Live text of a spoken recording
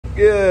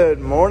Good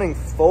morning,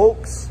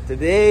 folks.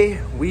 Today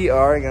we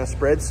are gonna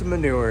spread some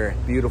manure.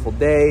 Beautiful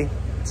day.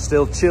 It's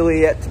still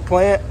chilly yet to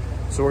plant,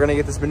 so we're gonna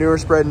get this manure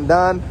spreading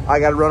done. I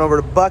gotta run over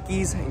to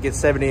Bucky's and get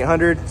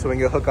 7800 so we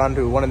can go hook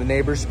onto one of the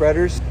neighbor's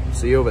spreaders.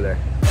 See you over there.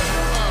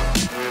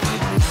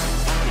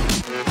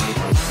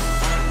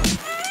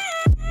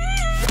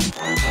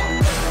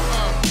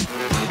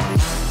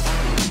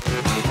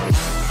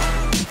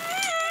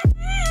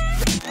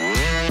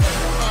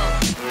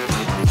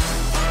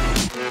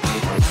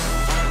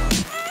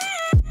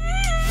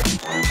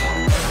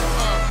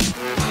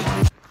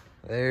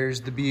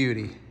 There's the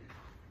beauty.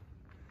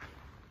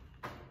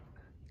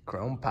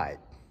 Chrome pipe.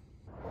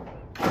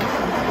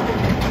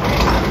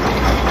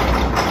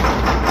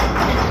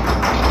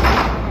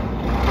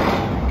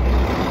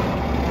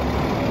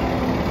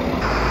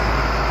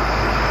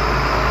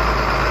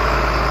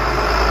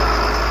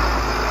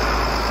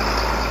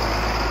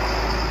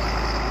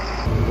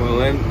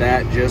 Well, isn't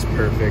that just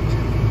perfect?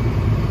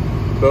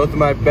 Both of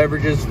my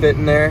beverages fit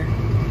in there,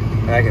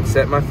 and I can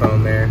set my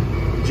phone there.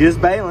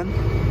 Just bailing.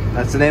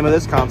 That's the name of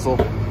this console.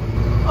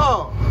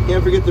 Oh,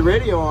 can't forget the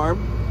radio arm.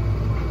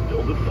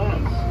 Build a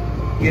fence.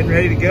 Getting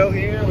ready to go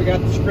here. We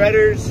got the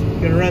spreaders.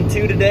 Gonna run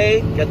 2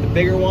 today. Got the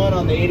bigger one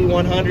on the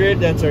 8100.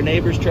 That's our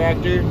neighbor's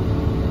tractor.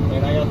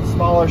 And I got the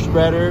smaller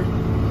spreader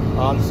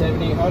on the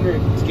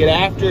 7800. Let's get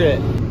after it.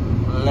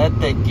 Let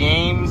the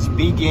games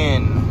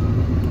begin.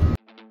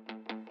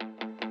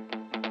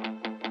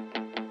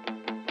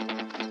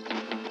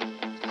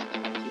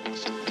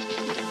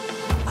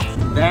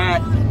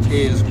 That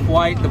is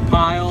quite the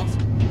pile.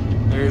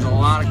 There's a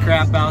lot of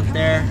crap out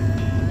there.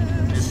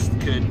 This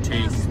could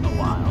take a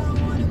while.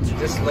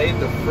 Just laid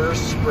the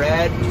first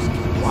spread.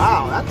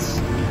 Wow, that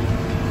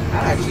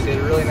actually did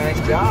a really nice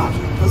job.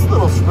 This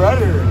little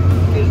spreader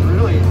is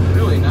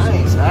really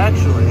nice,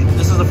 actually.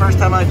 This is the first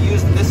time I've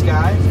used this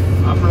guy.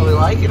 I'm really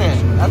liking it.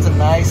 That's a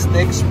nice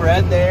thick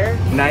spread there.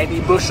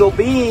 90 bushel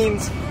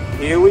beans.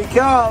 Here we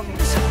come.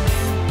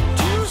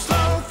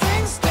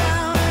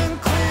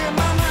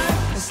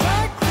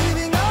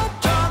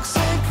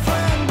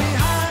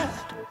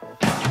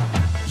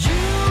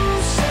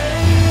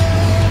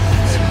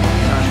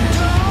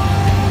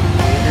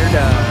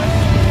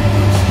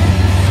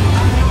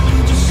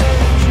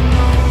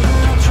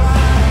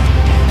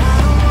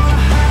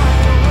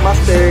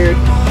 Mustard.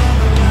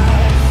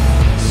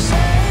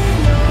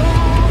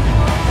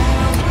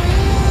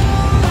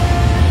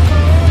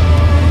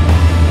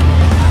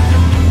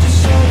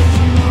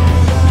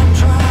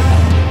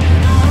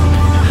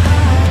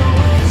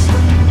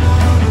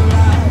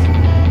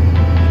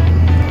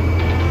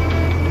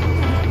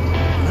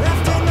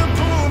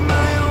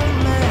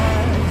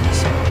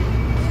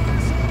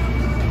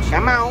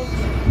 Come on.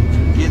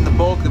 Getting the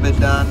bulk of it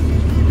done.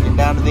 Getting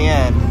down to the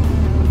end.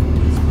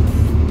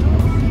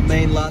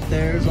 Main lot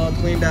there is all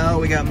cleaned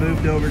out. We got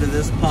moved over to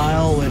this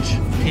pile, which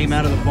came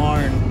out of the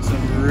barn.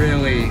 Some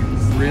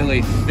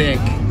really thick,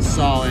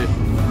 solid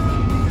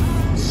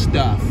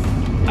stuff.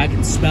 I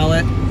can smell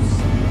it.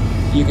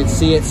 You can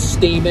see it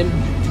steaming.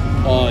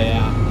 Oh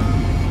yeah,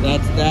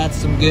 that's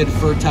some good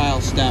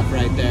fertile stuff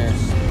right there.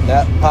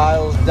 That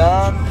pile's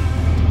done.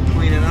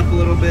 Clean it up a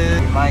little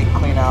bit. We might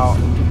clean out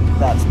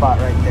that spot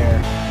right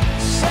there.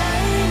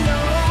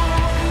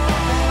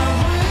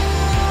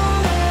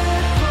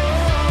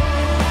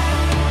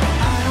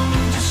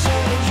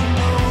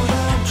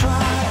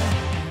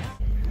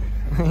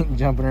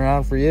 Jumping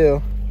around for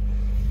you.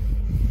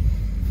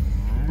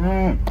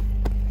 You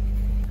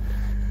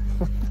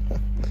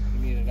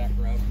needed that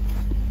rub.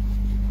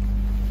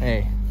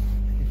 Hey,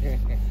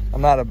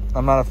 I'm not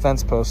a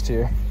fence post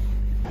here.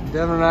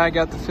 Devin and I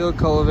got the field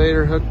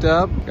cultivator hooked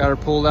up. Got her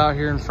pulled out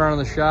here in front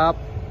of the shop.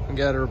 We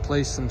got to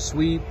replace some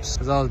sweeps.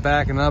 As I was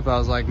backing up, I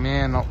was like,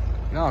 man, you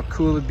know how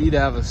cool it'd be to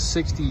have a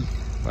 60,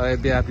 well,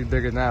 it'd have to be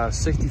bigger than that, a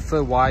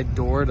 60-foot wide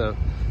door to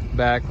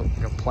back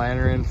a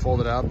planter in,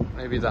 fold it up.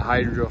 Maybe the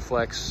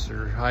HydroFlex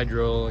or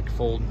Hydro like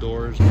fold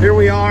doors. Here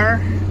we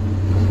are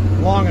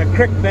along a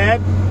creek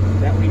bed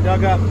that we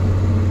dug up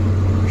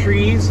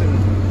trees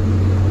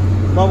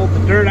and leveled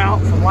the dirt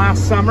out from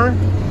last summer.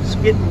 It's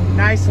getting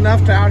nice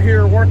enough to out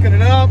here working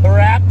it up. The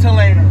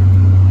Raptolator.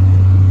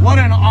 What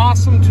an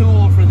awesome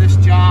tool for this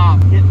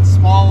job. Getting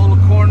small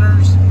little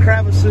corners,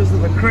 crevices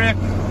of the creek,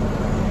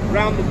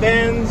 around the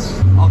bends.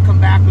 I'll come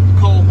back with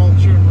the coal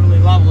mulcher and really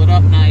level it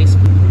up nice.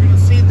 We're gonna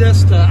seed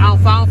this to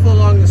alfalfa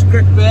along this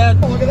creek bed.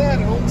 Oh, look at that,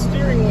 an old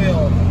steering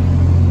wheel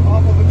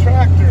off of a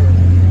tractor.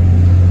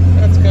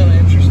 That's kind of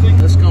interesting.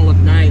 This is gonna look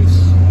nice.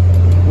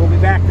 We'll be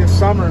back this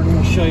summer and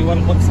we'll show you what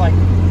it looks like.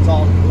 It's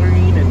all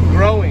green and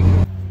growing.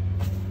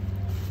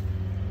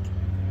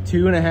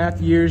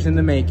 2.5 years in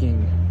the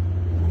making.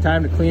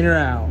 Time to clean her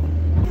out.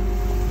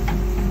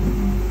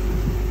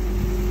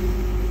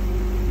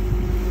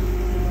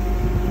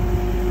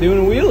 Doing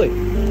a wheelie.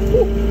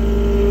 Woo.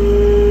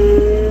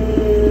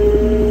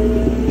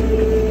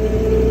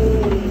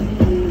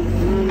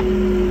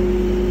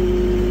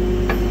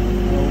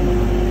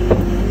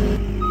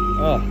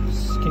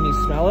 Can you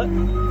smell it?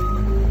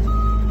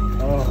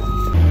 Oh.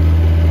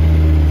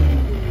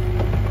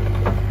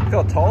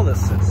 Look how tall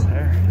this sits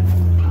there.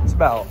 It's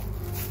about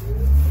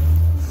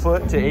a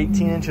foot to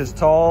 18 inches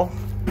tall.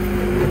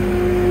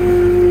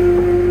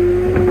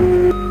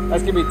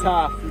 That's gonna be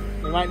tough.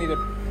 We might need to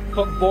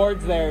put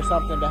boards there or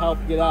something to help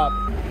get up.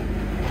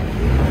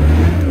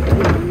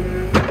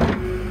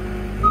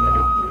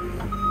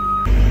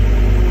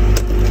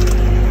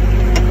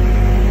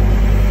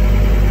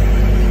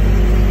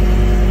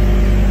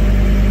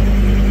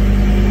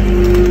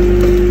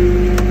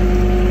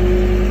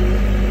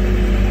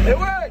 It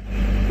worked!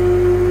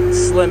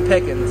 Slim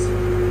pickings.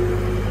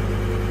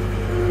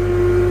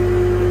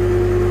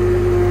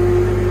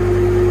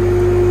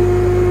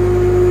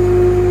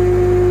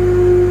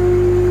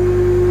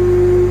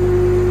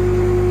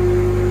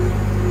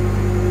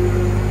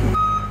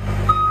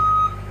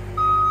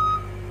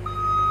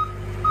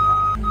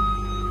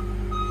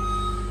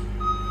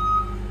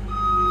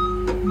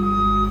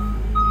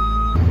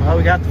 Well,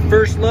 we got the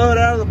first load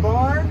out of the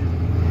barn.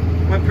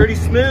 Went pretty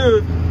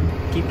smooth.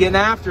 Keep getting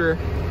after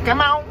her.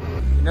 Come on.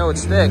 You know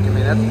it's thick. I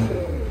mean, that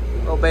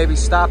little baby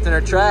stopped in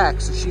her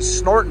tracks and she's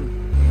snorting.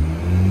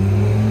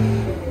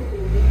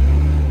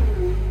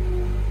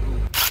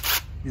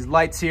 These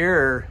lights here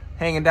are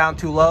hanging down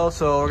too low,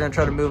 so we're gonna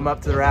try to move them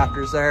up to the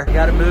rafters there.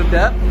 Got it moved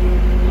up.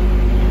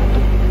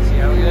 See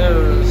how it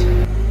goes.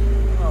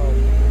 Oh,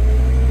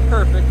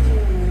 perfect.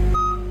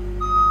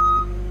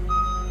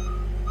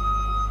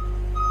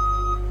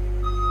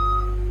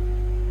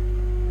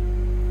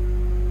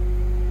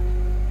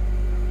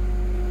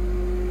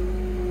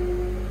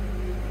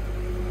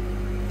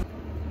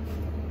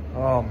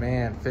 Oh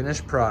man,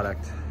 finished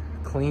product.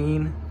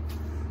 Clean,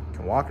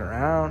 can walk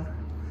around,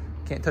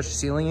 can't touch the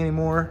ceiling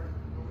anymore.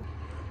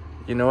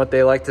 You know what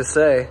they like to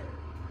say,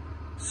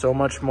 so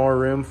much more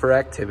room for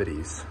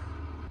activities.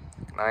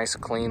 Nice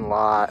clean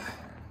lot.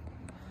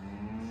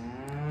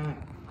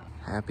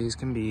 Happy as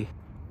can be.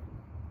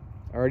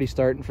 Already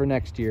starting for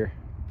next year.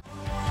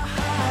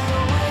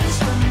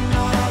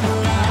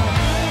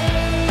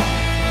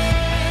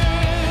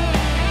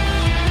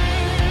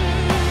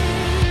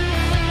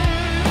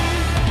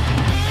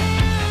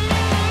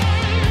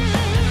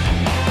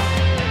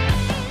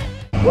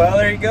 Well,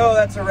 there you go.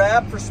 That's a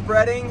wrap for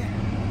spreading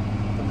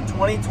for the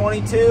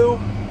 2022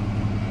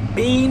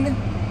 bean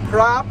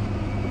crop.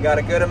 We got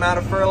a good amount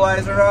of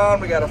fertilizer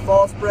on. We got a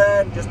fall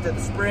spread. Just did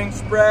the spring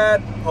spread.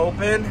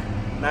 Hoping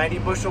 90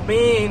 bushel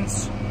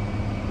beans.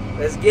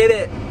 Let's get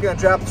it. We're gonna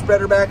drop the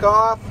spreader back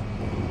off.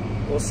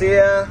 We'll see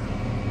ya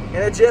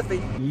in a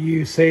jiffy.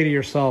 You say to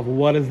yourself,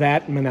 what is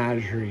that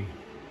menagerie?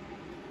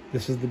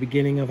 This is the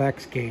beginning of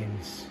X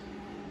Games.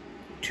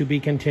 To be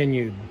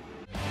continued.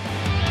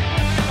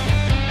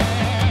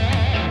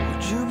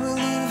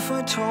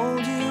 Told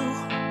you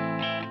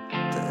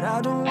that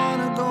I don't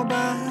want to go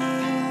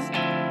back.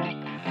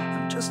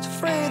 I'm just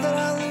afraid that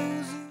I'll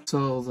lose you.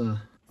 So the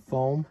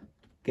foam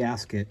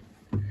gasket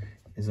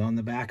is on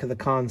the back of the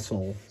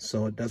console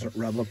so it doesn't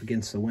rub up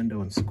against the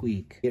window and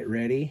squeak. Get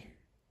ready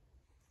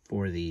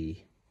for the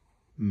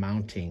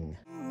mounting.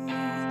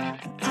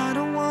 I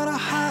don't want to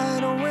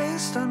hide or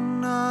waste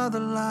another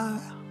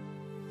lie.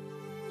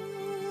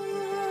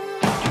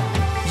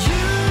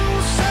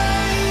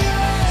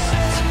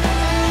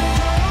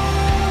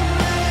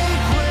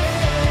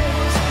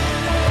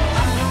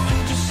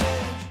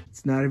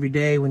 It's not every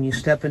day when you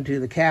step into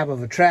the cab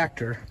of a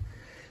tractor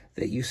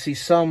that you see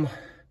some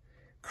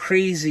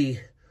crazy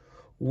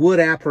wood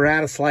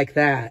apparatus like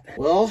that.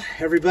 Well,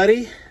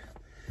 everybody,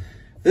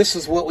 this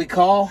is what we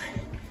call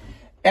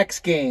X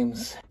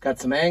Games. Got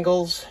some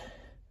angles,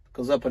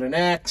 goes up at an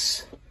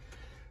X,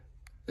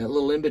 that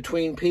little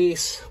in-between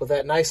piece with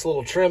that nice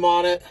little trim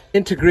on it,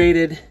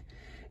 integrated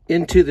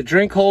into the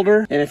drink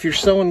holder. And if you're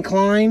so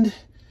inclined,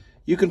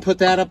 you can put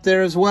that up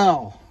there as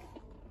well.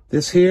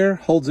 This here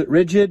holds it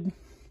rigid.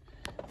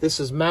 This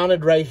is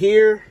mounted right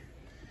here,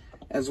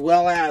 as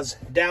well as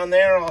down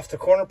there off the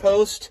corner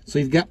post. So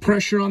you've got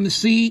pressure on the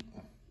seat,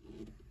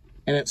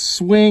 and it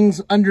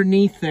swings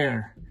underneath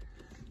there.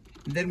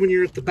 And then when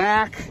you're at the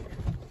back,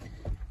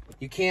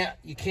 you can't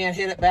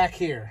hit it back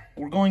here.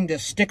 We're going to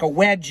stick a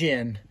wedge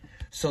in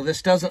so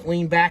this doesn't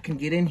lean back and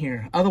get in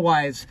here.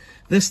 Otherwise,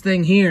 this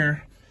thing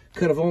here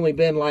could have only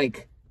been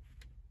like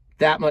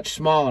that much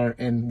smaller,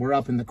 and we're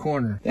up in the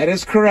corner. That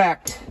is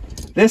correct.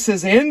 This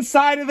is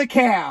inside of the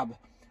cab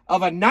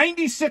of a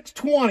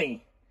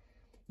 9620.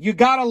 You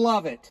gotta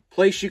love it.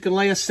 Place you can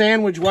lay a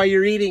sandwich while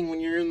you're eating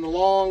when you're in the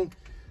long,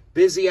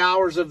 busy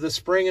hours of the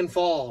spring and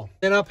fall.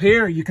 And up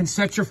here, you can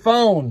set your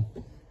phone.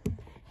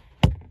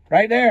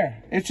 Right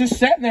there. It's just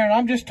sitting there and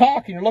I'm just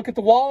talking. You look at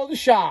the wall of the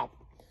shop.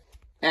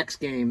 X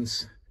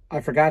Games. I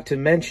forgot to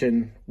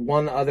mention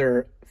one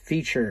other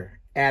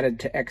feature added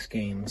to X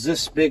Games.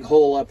 This big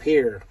hole up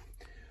here,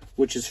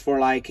 which is for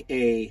like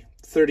a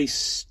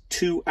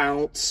 32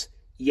 ounce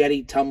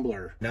Yeti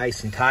tumbler.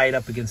 Nice and tight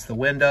up against the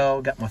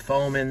window. Got my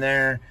foam in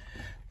there,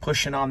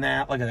 pushing on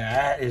that. Look at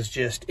that. That is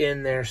just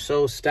in there,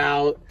 so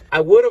stout.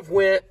 I would have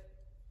went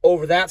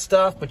over that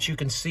stuff, but you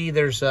can see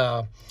there's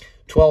 12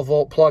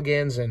 volt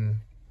plug-ins and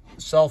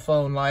cell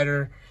phone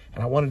lighter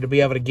And I wanted to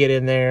be able to get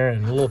in there,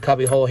 and a little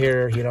cubby hole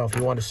here, you know, if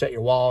you want to set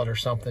your wallet or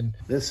something.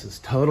 This is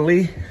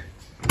totally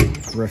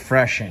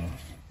refreshing.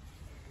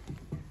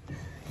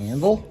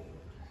 Handle,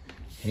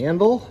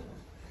 handle,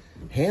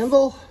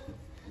 handle,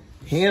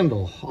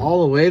 handle,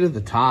 all the way to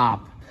the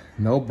top.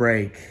 No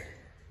break.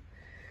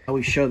 Now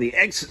we show the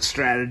exit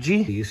strategy.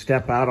 You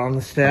step out on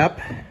the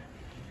step,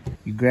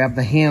 you grab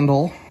the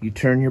handle, you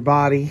turn your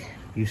body,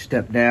 you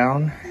step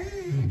down,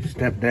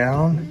 step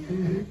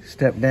down,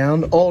 step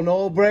down. Oh,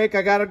 no break,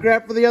 I gotta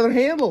grab for the other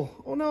handle.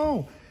 Oh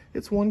no,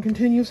 it's one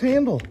continuous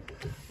handle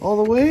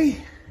all the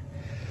way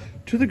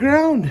to the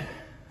ground.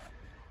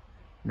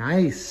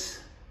 Nice.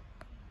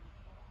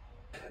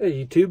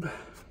 Hey YouTube,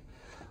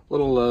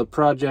 little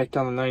project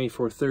on the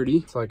 9430.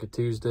 It's like a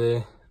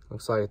Tuesday.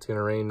 Looks like it's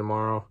gonna rain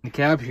tomorrow. The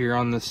cab here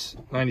on this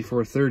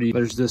 9430,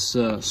 there's this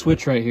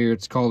switch right here.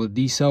 It's called a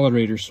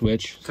decelerator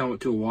switch. Come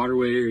up to a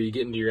waterway or you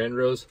get into your end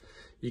rows.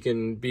 You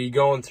can be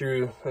going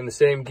through in the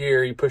same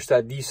gear. You push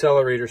that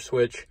decelerator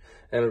switch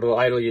and it'll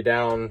idle you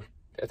down.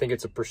 I think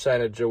it's a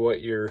percentage of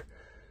what your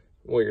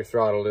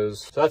throttle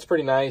is. So that's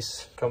pretty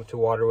nice. Come to a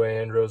waterway,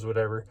 end rows,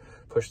 whatever.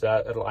 Push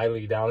that, it'll idle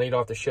you down. You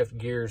don't have to shift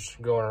gears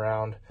going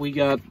around. We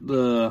got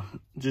the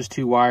just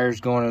 2 wires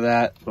going to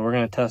that, so we're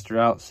gonna test her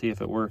out, see if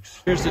it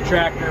works. Here's the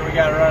tractor. We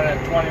got it running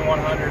at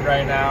 2100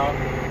 right now.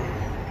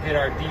 Hit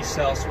our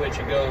decel switch,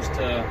 it goes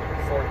to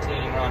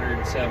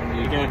 1470.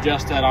 You can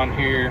adjust that on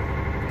here.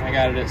 I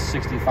got it at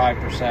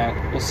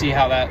 65%. We'll see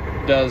how that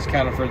does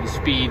kind of for the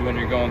speed when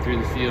you're going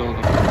through the field.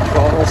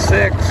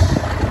 1206.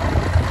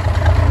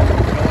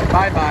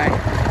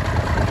 Bye-bye.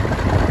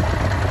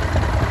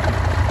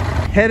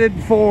 Headed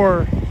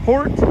for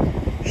Port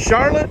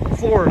Charlotte,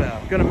 Florida.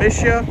 Gonna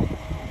miss you.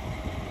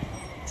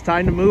 It's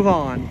time to move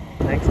on.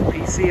 Thanks to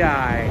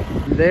PCI.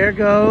 There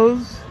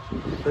goes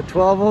the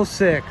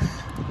 1206.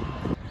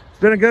 It's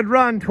been a good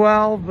run,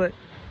 12, but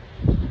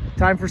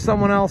time for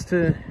someone else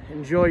to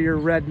enjoy your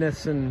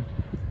redness and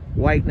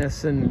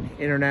whiteness and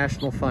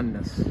international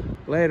funness.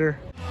 Later.